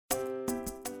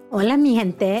Hola, mi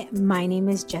gente. My name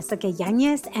is Jessica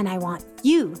Yanez, and I want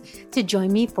you to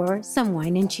join me for some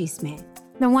Wine and Chisme.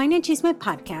 The Wine and Chisme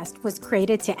podcast was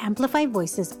created to amplify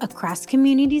voices across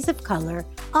communities of color,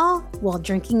 all while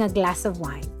drinking a glass of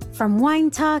wine. From wine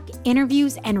talk,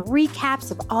 interviews, and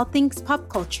recaps of all things pop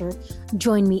culture,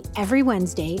 join me every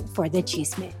Wednesday for the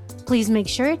Chisme. Please make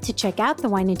sure to check out the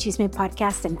Wine and Chisme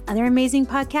podcast and other amazing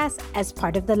podcasts as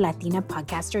part of the Latina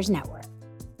Podcasters Network.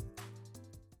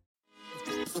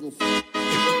 Hola,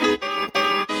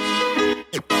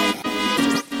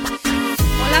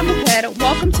 mujer.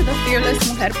 Welcome to the Fearless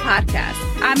Mujer podcast.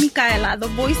 I'm Micaela, the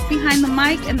voice behind the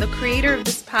mic and the creator of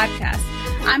this podcast.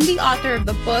 I'm the author of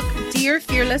the book, Dear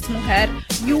Fearless Mujer,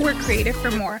 You Were Created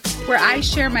for More, where I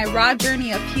share my raw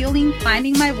journey of healing,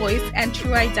 finding my voice, and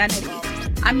true identity.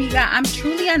 Amiga, I'm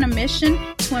truly on a mission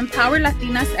to empower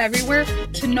Latinas everywhere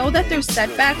to know that their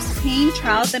setbacks, pain,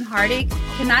 trials, and heartache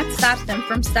cannot stop them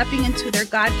from stepping into their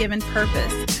God-given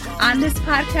purpose. On this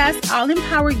podcast, I'll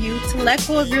empower you to let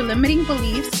go of your limiting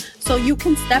beliefs so you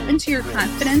can step into your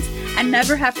confidence and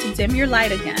never have to dim your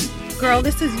light again. Girl,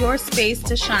 this is your space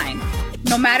to shine.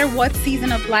 No matter what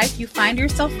season of life you find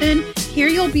yourself in, here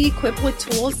you'll be equipped with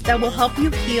tools that will help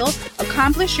you heal,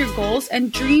 accomplish your goals,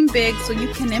 and dream big so you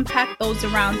can impact those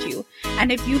around you.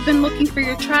 And if you've been looking for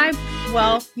your tribe,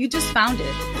 well, you just found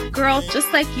it. Girl,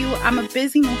 just like you, I'm a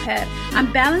busy mujer.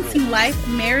 I'm balancing life,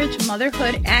 marriage,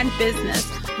 motherhood, and business,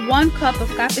 one cup of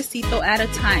cafecito at a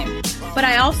time. But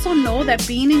I also know that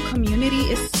being in community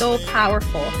is so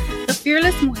powerful. The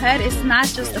Fearless Mujer is not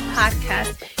just a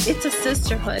podcast, it's a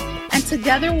sisterhood. And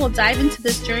together we'll dive into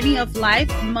this journey of life,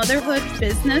 motherhood,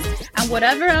 business, and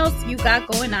whatever else you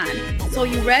got going on. So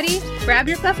you ready? Grab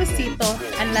your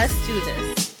cafecito and let's do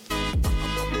this.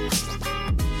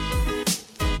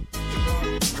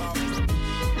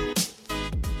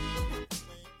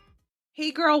 Hey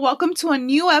girl, welcome to a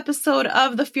new episode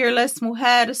of The Fearless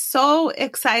Mujer. So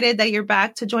excited that you're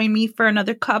back to join me for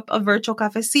another cup of virtual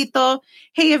cafecito.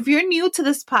 Hey, if you're new to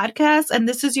this podcast and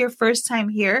this is your first time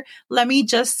here, let me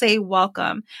just say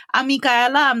welcome. I'm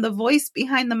Micaela. I'm the voice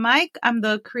behind the mic. I'm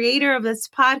the creator of this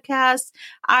podcast.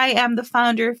 I am the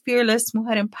founder of Fearless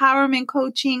Mujer Empowerment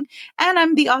Coaching, and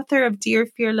I'm the author of Dear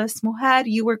Fearless Mujer,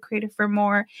 You Were Created for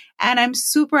More. And I'm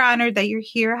super honored that you're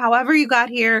here. However you got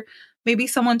here, maybe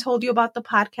someone told you about the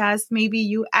podcast. Maybe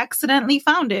you accidentally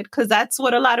found it, because that's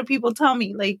what a lot of people tell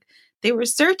me. Like, they were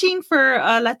searching for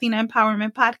a Latina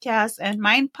empowerment podcast and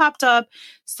mine popped up.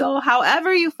 So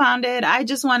however you found it, I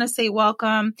just want to say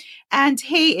welcome. And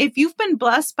hey, if you've been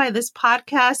blessed by this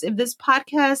podcast, if this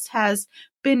podcast has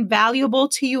been valuable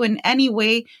to you in any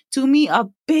way, do me a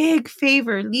big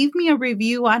favor. Leave me a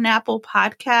review on Apple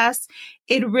Podcasts.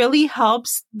 It really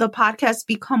helps the podcast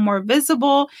become more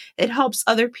visible. It helps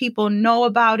other people know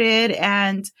about it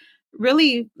and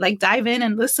really dive in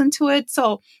and listen to it.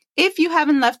 So if you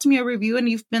haven't left me a review and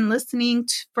you've been listening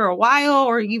for a while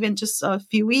or even just a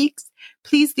few weeks,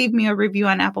 please leave me a review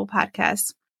on Apple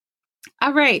Podcasts.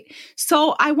 All right.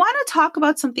 So I want to talk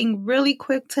about something really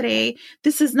quick today.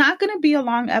 This is not going to be a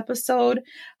long episode.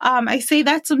 I say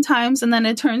that sometimes and then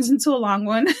it turns into a long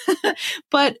one.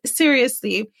 But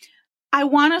seriously, I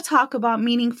want to talk about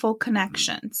meaningful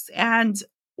connections and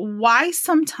why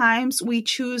sometimes we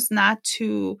choose not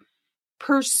to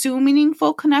pursue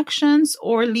meaningful connections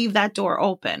or leave that door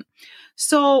open.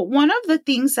 So one of the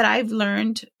things that I've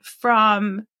learned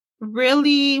from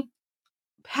really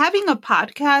having a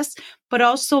podcast, but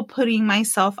also putting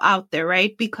myself out there,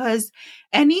 right? Because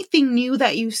anything new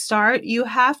that you start, you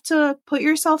have to put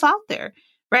yourself out there,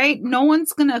 right? No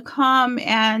one's going to come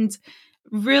and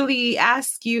really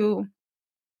ask you,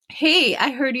 hey,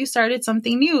 I heard you started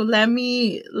something new. Let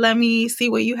me see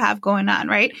what you have going on,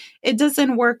 right? It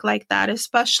doesn't work like that,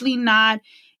 especially not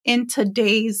in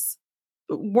today's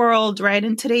world, right?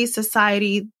 In today's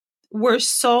society, we're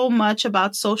so much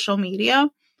about social media,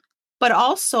 but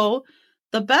also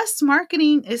the best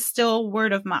marketing is still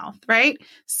word of mouth, right?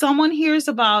 Someone hears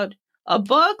about a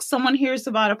book, someone hears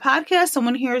about a podcast,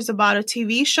 someone hears about a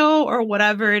TV show or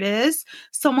whatever it is,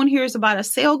 someone hears about a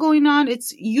sale going on.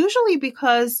 It's usually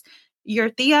because your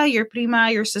tia, your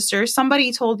prima, your sister,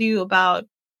 somebody told you about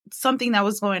something that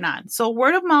was going on. So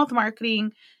word of mouth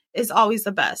marketing is always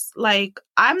the best. Like,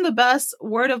 I'm the best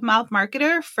word of mouth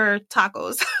marketer for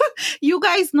tacos. You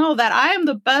guys know that I am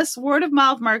the best word of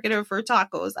mouth marketer for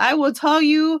tacos. I will tell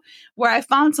you where I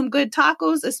found some good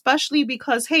tacos, especially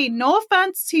because, hey, no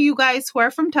offense to you guys who are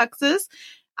from Texas.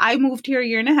 I moved here a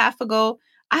year and a half ago.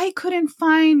 I couldn't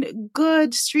find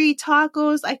good street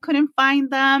tacos. I couldn't find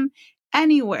them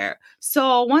anywhere.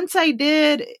 So once I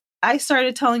did, I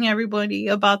started telling everybody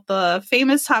about the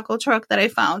famous taco truck that I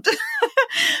found.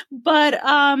 But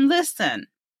listen,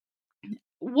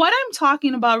 what I'm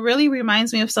talking about really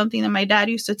reminds me of something that my dad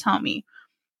used to tell me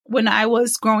when I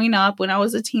was growing up, when I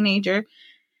was a teenager.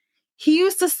 He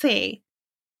used to say,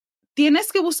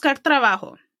 tienes que buscar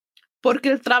trabajo, porque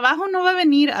el trabajo no va a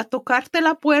venir a tocarte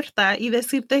la puerta y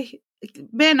decirte,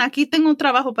 ven, aquí tengo un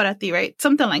trabajo para ti, right?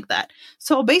 Something like that.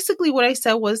 So basically what I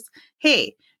said was,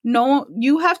 hey, no,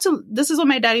 you have to, this is what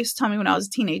my dad used to tell me when I was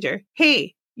a teenager.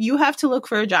 Hey, you have to look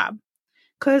for a job.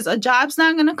 Because a job's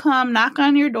not going to come, knock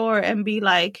on your door and be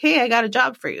like, hey, I got a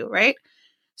job for you, right?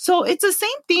 So it's the same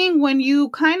thing when you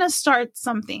kind of start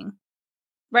something,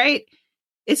 right?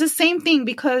 It's the same thing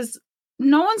because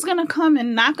no one's going to come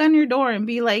and knock on your door and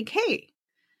be like, hey,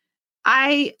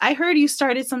 I heard you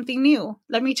started something new.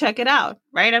 Let me check it out,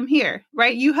 right? I'm here,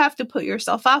 right? You have to put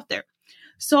yourself out there.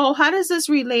 So how does this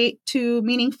relate to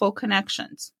meaningful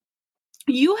connections?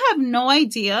 You have no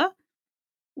idea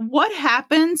what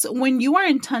happens when you are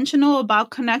intentional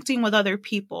about connecting with other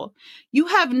people. You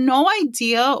have no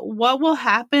idea what will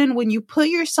happen when you put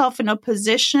yourself in a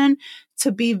position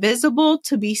to be visible,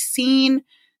 to be seen,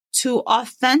 to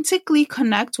authentically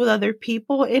connect with other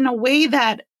people in a way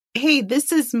that, hey,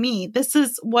 this is me. This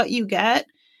is what you get.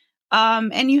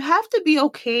 And you have to be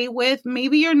okay with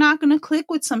maybe you're not going to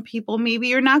click with some people. Maybe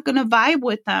you're not going to vibe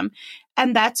with them.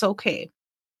 And that's okay.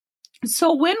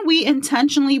 So when we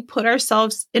intentionally put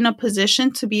ourselves in a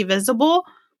position to be visible,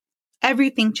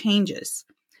 everything changes.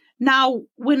 Now,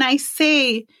 when I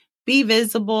say be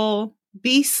visible,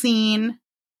 be seen,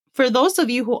 for those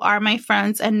of you who are my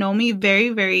friends and know me very,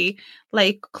 very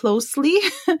closely,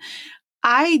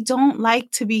 I don't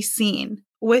like to be seen,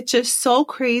 which is so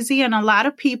crazy. And a lot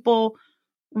of people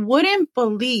wouldn't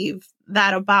believe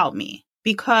that about me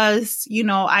because,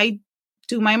 I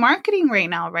do my marketing right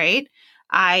now, right?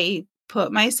 I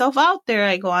put myself out there.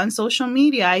 I go on social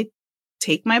media. I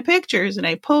take my pictures and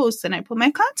I post and I put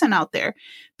my content out there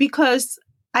because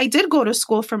I did go to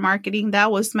school for marketing.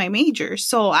 That was my major.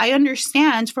 So I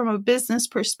understand from a business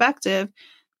perspective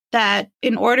that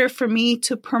in order for me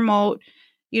to promote,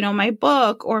 my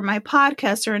book or my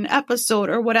podcast or an episode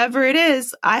or whatever it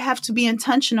is, I have to be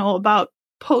intentional about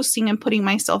posting and putting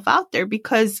myself out there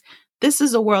because this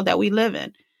is a world that we live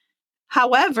in.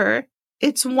 However,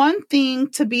 it's one thing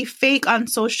to be fake on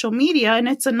social media, and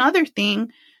it's another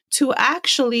thing to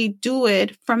actually do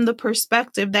it from the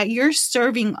perspective that you're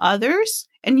serving others,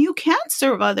 and you can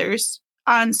serve others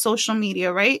on social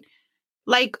media, right?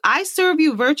 Like I serve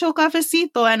you virtual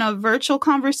cafecito and a virtual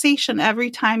conversation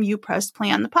every time you press play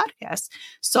on the podcast.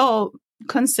 So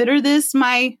consider this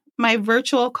my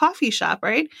virtual coffee shop,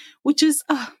 right? Which is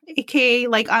AKA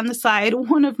on the side,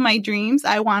 one of my dreams.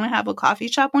 I want to have a coffee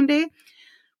shop one day.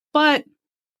 But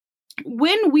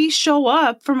when we show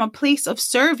up from a place of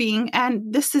serving,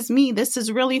 and this is me, this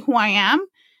is really who I am,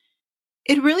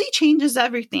 it really changes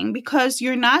everything because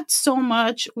you're not so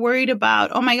much worried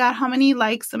about, oh my God, how many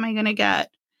likes am I going to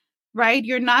get, right?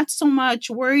 You're not so much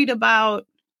worried about,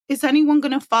 is anyone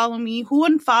going to follow me? Who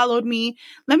unfollowed me?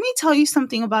 Let me tell you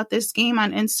something about this game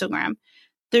on Instagram.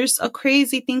 There's a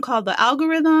crazy thing called the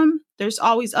algorithm. There's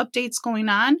always updates going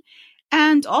on.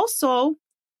 And also,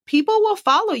 people will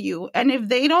follow you. And if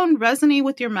they don't resonate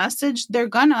with your message, they're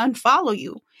going to unfollow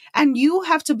you. And you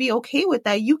have to be okay with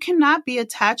that. You cannot be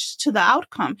attached to the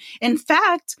outcome. In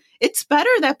fact, it's better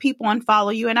that people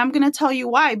unfollow you. And I'm going to tell you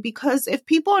why. Because if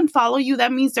people unfollow you,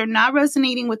 that means they're not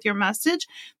resonating with your message.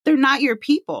 They're not your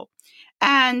people.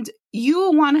 And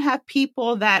you want to have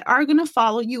people that are going to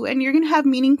follow you and you're going to have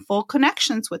meaningful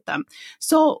connections with them.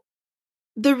 So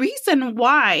the reason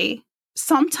why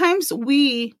sometimes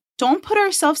we don't put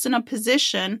ourselves in a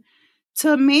position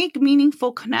to make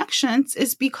meaningful connections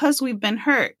is because we've been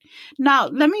hurt. Now,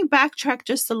 let me backtrack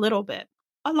just a little bit.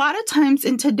 A lot of times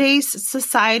in today's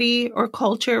society or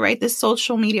culture, right, this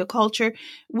social media culture,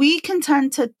 we can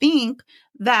tend to think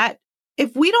that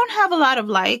if we don't have a lot of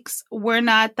likes, we're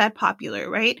not that popular,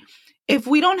 right? If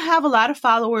we don't have a lot of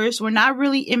followers, we're not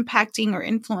really impacting or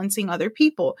influencing other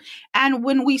people. And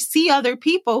when we see other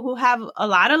people who have a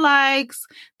lot of likes,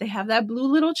 they have that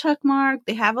blue little check mark,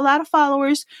 they have a lot of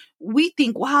followers, we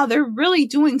think, wow, they're really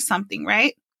doing something,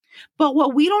 right? But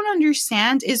what we don't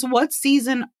understand is what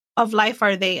season of life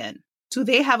are they in? Do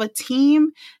they have a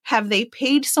team? Have they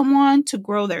paid someone to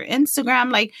grow their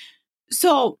Instagram?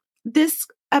 So this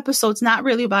episode's not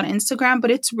really about Instagram,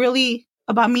 but it's really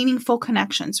about meaningful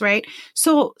connections, right?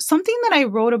 So something that I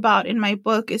wrote about in my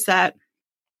book is that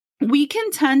we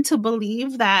can tend to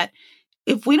believe that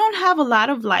if we don't have a lot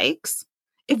of likes,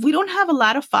 if we don't have a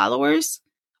lot of followers,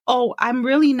 oh, I'm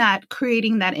really not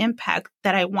creating that impact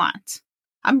that I want.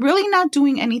 I'm really not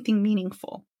doing anything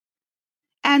meaningful.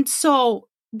 And so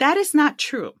that is not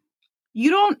true.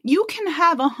 You can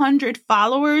have 100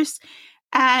 followers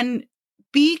and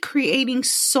be creating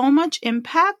so much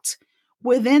impact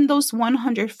within those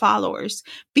 100 followers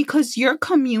because your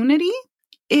community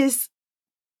is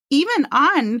even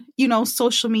on,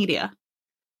 social media,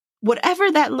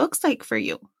 whatever that looks like for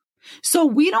you. So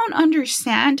we don't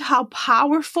understand how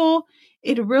powerful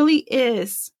it really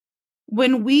is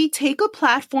when we take a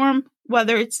platform,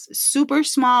 whether it's super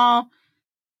small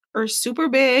or super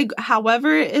big,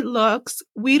 however it looks,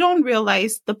 we don't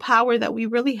realize the power that we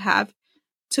really have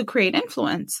to create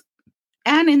influence.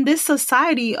 And in this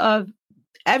society of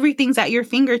everything's at your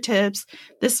fingertips,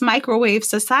 this microwave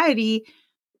society,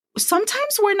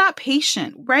 sometimes we're not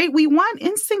patient, right? We want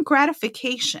instant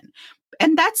gratification.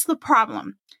 And that's the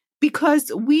problem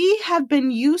because we have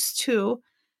been used to,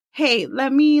 hey,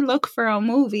 let me look for a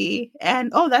movie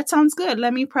and, oh, that sounds good.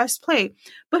 Let me press play.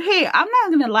 But hey, I'm not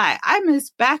going to lie. I miss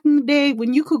back in the day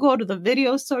when you could go to the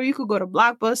video store, you could go to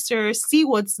Blockbuster, see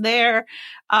what's there,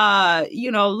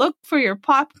 look for your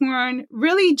popcorn,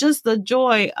 really just the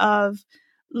joy of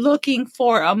looking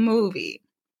for a movie.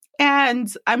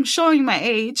 And I'm showing my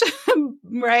age,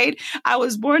 right? I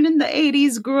was born in the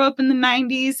 80s, grew up in the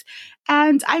 90s,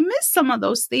 and I miss some of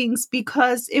those things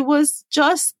because it was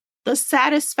just the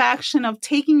satisfaction of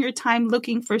taking your time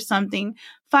looking for something,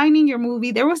 finding your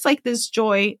movie. There was like this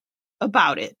joy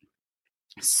about it.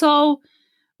 So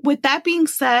with that being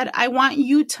said, I want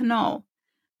you to know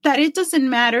that it doesn't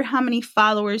matter how many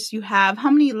followers you have, how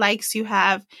many likes you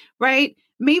have, right?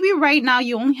 Maybe right now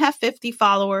you only have 50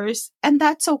 followers and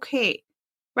that's okay,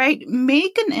 right?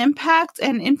 Make an impact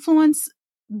and influence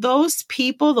those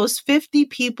people, those 50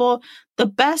 people, the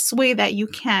best way that you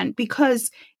can,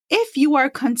 because if you are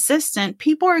consistent,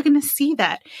 people are going to see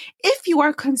that. If you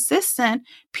are consistent,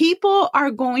 people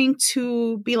are going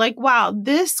to be like, wow,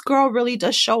 this girl really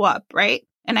does show up, right?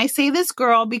 And I say this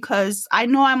girl because I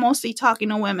know I'm mostly talking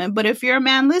to women, but if you're a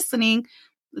man listening,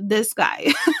 this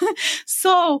guy.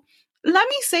 So let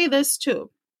me say this too.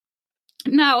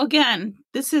 Now, again,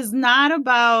 this is not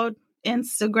about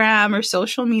Instagram or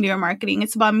social media marketing.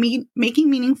 It's about making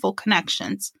meaningful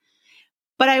connections.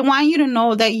 But I want you to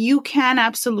know that you can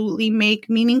absolutely make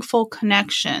meaningful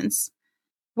connections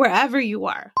wherever you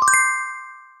are.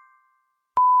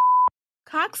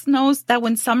 Cox knows that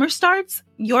when summer starts,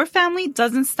 your family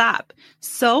doesn't stop.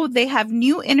 So they have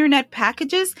new internet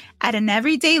packages at an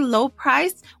everyday low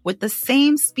price with the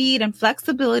same speed and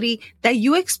flexibility that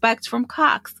you expect from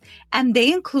Cox. And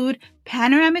they include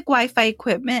panoramic Wi-Fi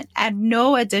equipment at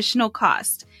no additional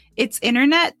cost. It's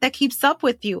internet that keeps up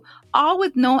with you, all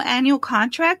with no annual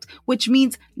contract, which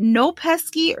means no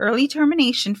pesky early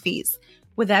termination fees.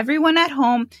 With everyone at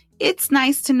home, it's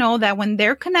nice to know that when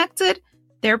they're connected,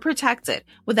 they're protected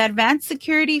with advanced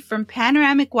security from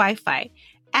panoramic Wi-Fi.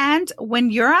 And when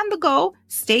you're on the go,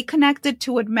 stay connected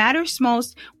to what matters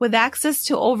most with access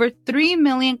to over 3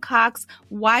 million Cox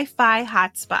Wi-Fi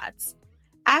hotspots.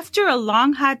 After a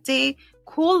long hot day,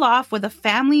 cool off with a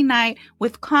family night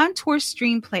with Contour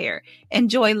Stream Player.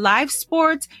 Enjoy live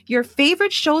sports, your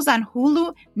favorite shows on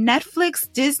Hulu,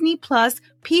 Netflix, Disney+,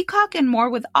 Peacock, and more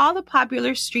with all the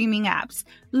popular streaming apps.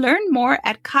 Learn more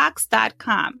at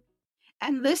Cox.com.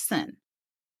 And listen,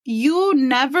 you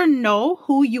never know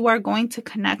who you are going to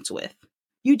connect with.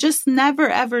 You just never,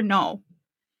 ever know.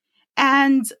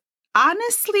 And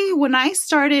honestly, when I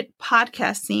started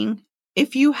podcasting,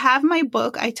 if you have my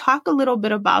book, I talk a little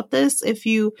bit about this. If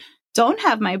you don't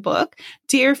have my book,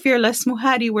 Dear Fearless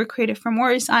Mujer, You Were Created for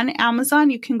More, is on Amazon.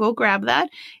 You can go grab that.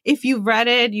 If you've read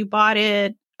it, you bought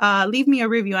it, leave me a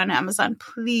review on Amazon,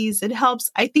 please. It helps.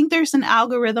 I think there's an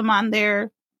algorithm on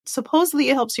there. Supposedly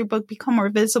it helps your book become more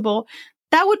visible.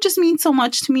 That would just mean so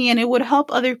much to me, and it would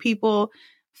help other people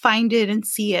find it and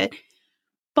see it.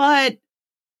 But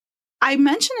I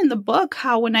mentioned in the book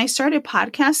how when I started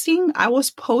podcasting, I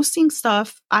was posting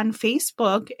stuff on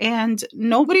Facebook and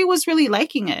nobody was really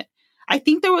liking it. I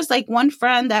think there was like one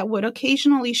friend that would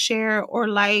occasionally share or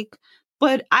like,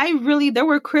 but there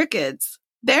were crickets.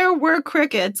 There were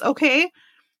crickets, okay?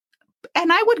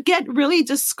 And I would get really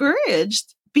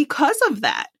discouraged because of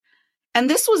that. And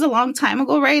this was a long time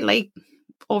ago, right? Like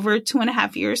over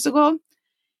 2.5 years ago.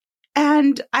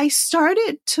 And I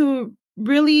started to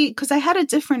really, because I had a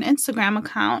different Instagram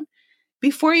account.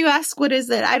 Before you ask what is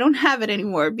it, I don't have it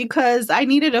anymore because I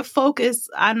needed to focus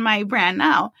on my brand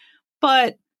now.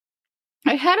 But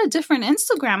I had a different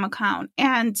Instagram account,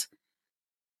 and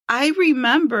I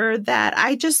remember that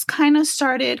I just kind of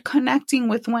started connecting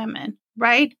with women,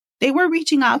 right? They were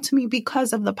reaching out to me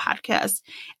because of the podcast,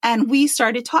 and we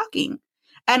started talking.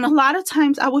 And a lot of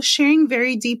times I was sharing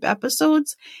very deep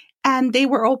episodes, and they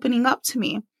were opening up to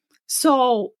me.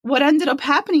 So what ended up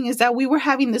happening is that we were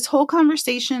having this whole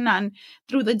conversation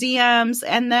through the DMs.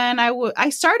 And then I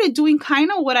started doing kind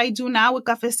of what I do now with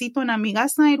Cafecito and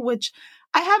Amigas Night, which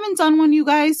I haven't done one, you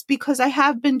guys, because I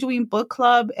have been doing book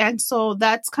club. And so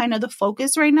that's kind of the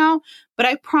focus right now. But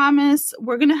I promise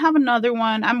we're going to have another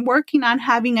one. I'm working on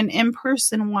having an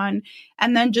in-person one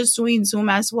and then just doing Zoom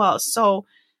as well. So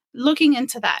looking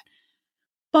into that.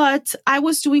 But I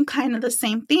was doing kind of the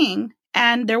same thing.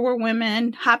 And there were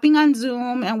women hopping on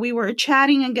Zoom and we were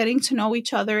chatting and getting to know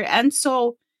each other. And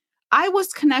so I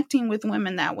was connecting with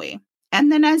women that way. And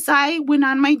then as I went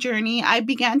on my journey, I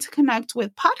began to connect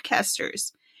with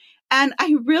podcasters. And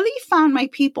I really found my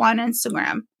people on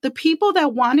Instagram, the people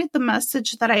that wanted the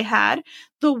message that I had,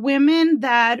 the women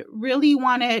that really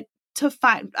wanted to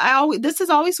find. This is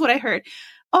always what I heard.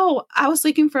 Oh, I was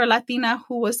looking for a Latina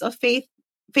who was a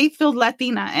faith-filled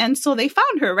Latina. And so they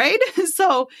found her, right?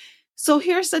 So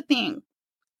here's the thing.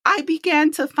 I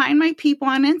began to find my people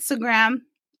on Instagram,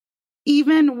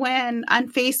 even when on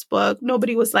Facebook,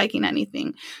 nobody was liking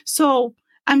anything. So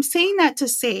I'm saying that to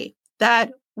say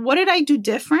that what did I do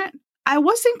different? I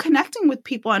wasn't connecting with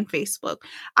people on Facebook.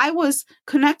 I was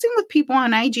connecting with people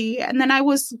on IG, and then I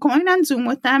was going on Zoom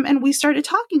with them, and we started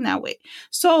talking that way.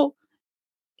 So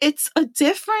it's a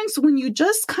difference when you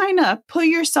just kind of put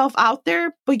yourself out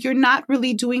there, but you're not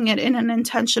really doing it in an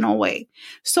intentional way.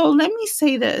 So let me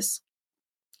say this.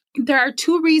 There are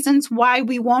two reasons why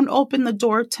we won't open the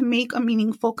door to make a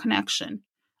meaningful connection.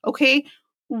 Okay.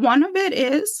 One of it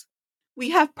is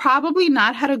we have probably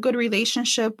not had a good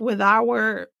relationship with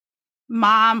our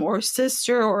mom or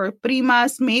sister or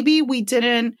primas. Maybe we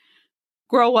didn't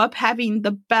grow up having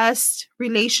the best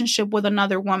relationship with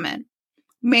another woman.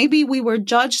 Maybe we were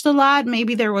judged a lot.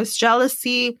 Maybe there was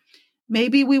jealousy.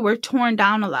 Maybe we were torn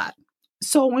down a lot.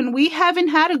 So when we haven't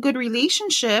had a good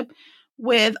relationship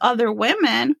with other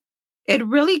women, it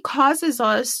really causes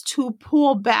us to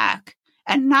pull back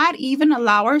and not even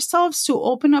allow ourselves to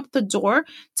open up the door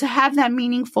to have that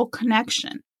meaningful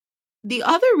connection. The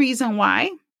other reason why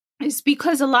is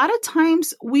because a lot of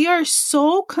times we are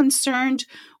so concerned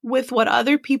with what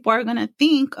other people are going to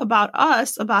think about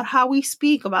us, about how we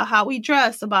speak, about how we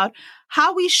dress, about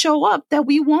how we show up, that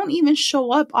we won't even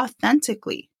show up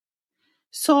authentically.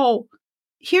 So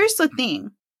here's the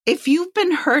thing. If you've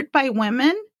been hurt by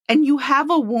women and you have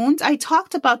a wound, I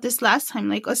talked about this last time,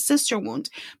 like a sister wound.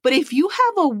 But if you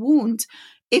have a wound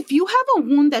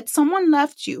that someone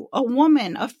left you, a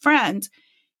woman, a friend,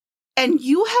 and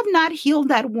you have not healed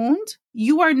that wound,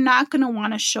 you are not going to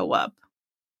want to show up.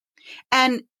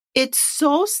 And it's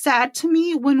so sad to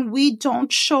me when we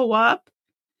don't show up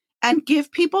and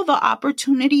give people the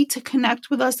opportunity to connect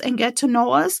with us and get to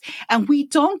know us. And we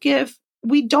don't give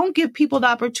people the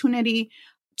opportunity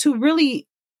to really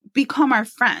become our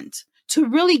friend, to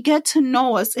really get to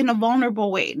know us in a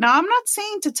vulnerable way. Now, I'm not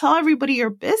saying to tell everybody your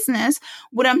business.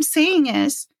 What I'm saying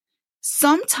is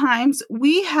sometimes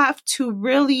we have to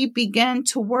really begin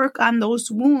to work on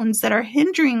those wounds that are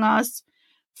hindering us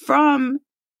from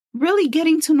really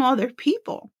getting to know other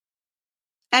people.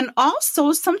 And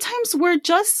also, sometimes we're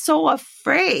just so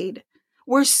afraid.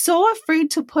 We're so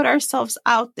afraid to put ourselves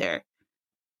out there.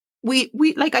 We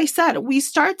like I said, we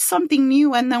start something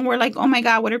new and then we're like, oh my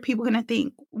God, what are people going to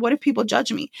think? What if people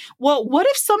judge me? Well, what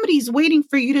if somebody's waiting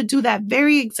for you to do that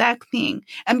very exact thing?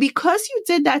 And because you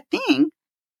did that thing,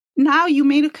 now you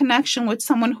made a connection with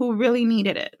someone who really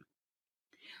needed it.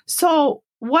 So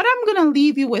what I'm going to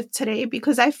leave you with today,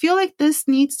 because I feel like this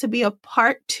needs to be a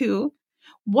part 2,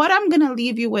 what I'm going to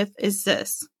leave you with is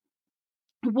this.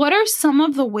 What are some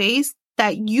of the ways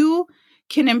that you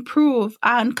can improve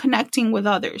on connecting with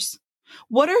others?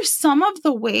 What are some of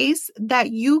the ways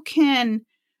that you can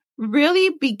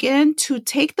really begin to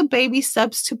take the baby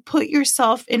steps to put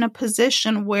yourself in a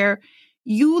position where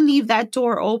you leave that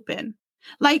door open?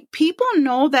 Like, people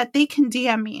know that they can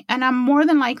DM me and I'm more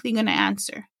than likely going to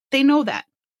answer. They know that,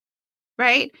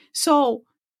 right? So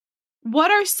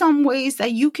what are some ways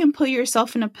that you can put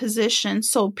yourself in a position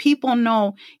so people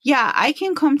know, yeah, I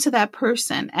can come to that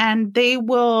person and they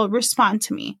will respond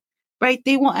to me, right?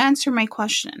 They will answer my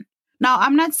question. Now,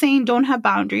 I'm not saying don't have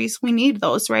boundaries. We need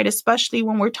those, right? Especially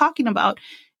when we're talking about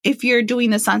if you're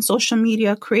doing this on social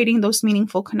media, creating those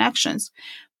meaningful connections.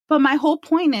 But my whole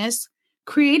point is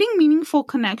creating meaningful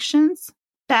connections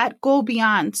that go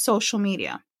beyond social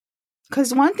media.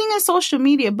 Because one thing is social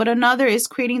media, but another is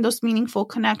creating those meaningful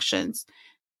connections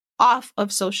off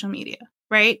of social media,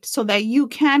 right? So that you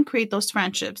can create those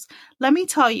friendships. Let me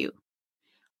tell you,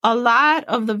 a lot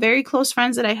of the very close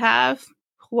friends that I have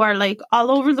who are like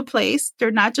all over the place,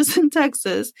 they're not just in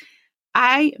Texas,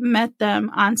 I met them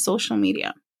on social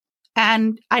media,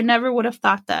 and I never would have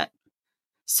thought that.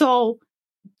 So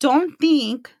don't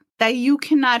think that you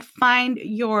cannot find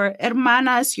your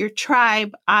hermanas, your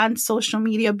tribe on social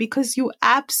media, because you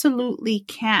absolutely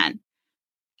can.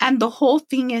 And the whole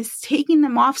thing is taking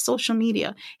them off social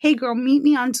media. Hey, girl, meet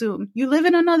me on Zoom. You live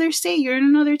in another state. You're in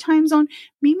another time zone.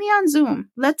 Meet me on Zoom.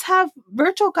 Let's have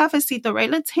virtual cafecito, right?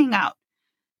 Let's hang out.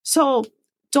 So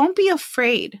don't be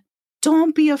afraid.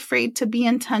 Don't be afraid to be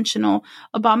intentional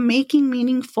about making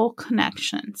meaningful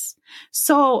connections.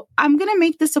 So I'm going to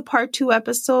make this a part 2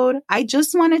 episode. I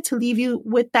just wanted to leave you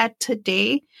with that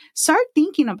today. Start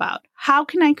thinking about, how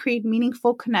can I create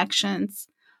meaningful connections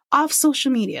off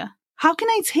social media? How can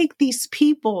I take these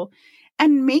people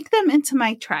and make them into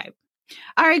my tribe?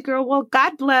 All right, girl. Well,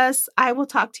 God bless. I will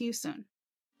talk to you soon.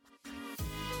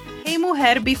 Hey,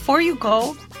 mujer, before you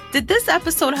go, did this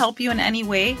episode help you in any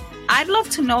way? I'd love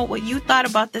to know what you thought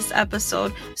about this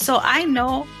episode so I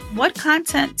know what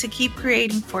content to keep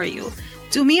creating for you.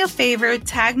 Do me a favor,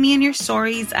 tag me in your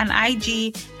stories on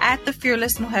IG at the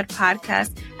Fearless Mujer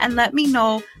Podcast and let me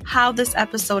know how this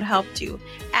episode helped you.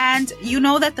 And you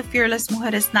know that the Fearless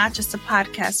Mujer is not just a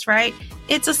podcast, right?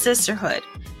 It's a sisterhood.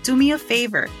 Do me a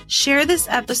favor, share this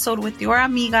episode with your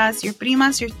amigas, your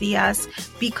primas, your tias,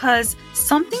 because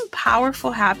something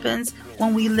powerful happens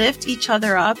when we lift each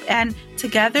other up, and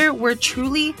together we're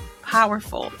truly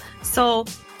powerful. So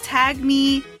tag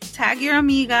me, tag your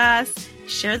amigas,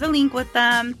 share the link with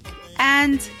them.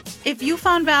 And if you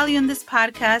found value in this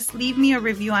podcast, leave me a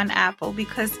review on Apple,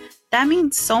 because that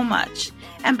means so much.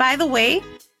 And by the way,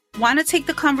 want to take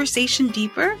the conversation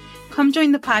deeper? Come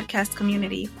join the podcast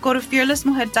community. Go to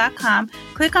fearlessmujer.com,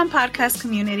 click on podcast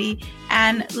community,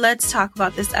 and let's talk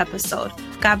about this episode.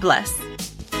 God bless.